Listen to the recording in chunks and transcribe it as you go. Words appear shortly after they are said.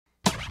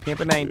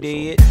Pimpin' ain't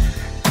dead.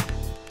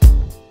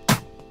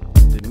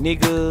 The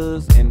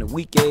niggas and the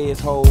weak ass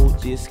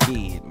hoes just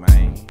scared,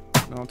 man.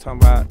 You know what I'm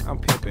talking about? I'm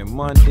pimpin'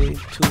 Monday,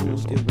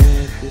 Tuesday,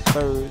 Wednesday,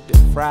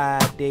 Thursday,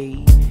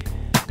 Friday.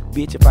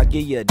 Bitch, if I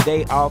give you a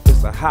day off,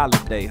 it's a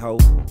holiday, ho.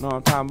 Know what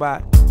I'm talking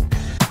about?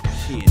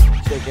 Shit,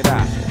 check it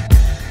out.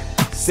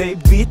 Say,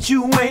 bitch,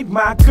 you ain't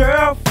my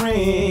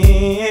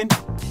girlfriend.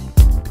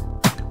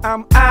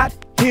 I'm out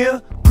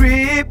here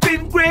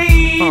gripping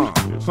grain.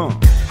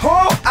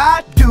 Oh,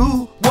 I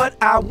do what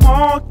I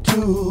want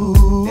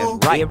to.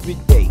 That's right. Every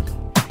day.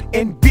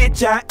 And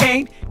bitch, I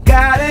ain't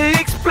gotta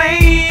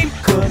explain.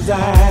 Cause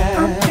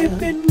I'm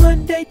pimpin'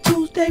 Monday,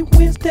 Tuesday,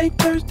 Wednesday,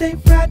 Thursday,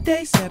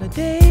 Friday,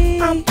 Saturday.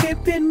 I'm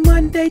pimpin'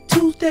 Monday,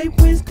 Tuesday,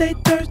 Wednesday,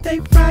 Thursday,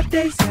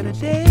 Friday,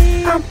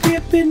 Saturday. I'm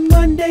pimpin'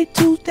 Monday,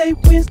 Tuesday,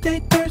 Wednesday,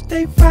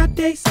 Thursday,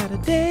 Friday,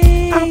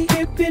 Saturday. I'm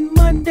pimpin'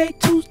 Monday,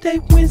 Tuesday,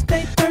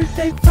 Wednesday,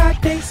 Thursday,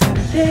 Friday,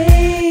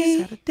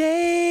 Saturday.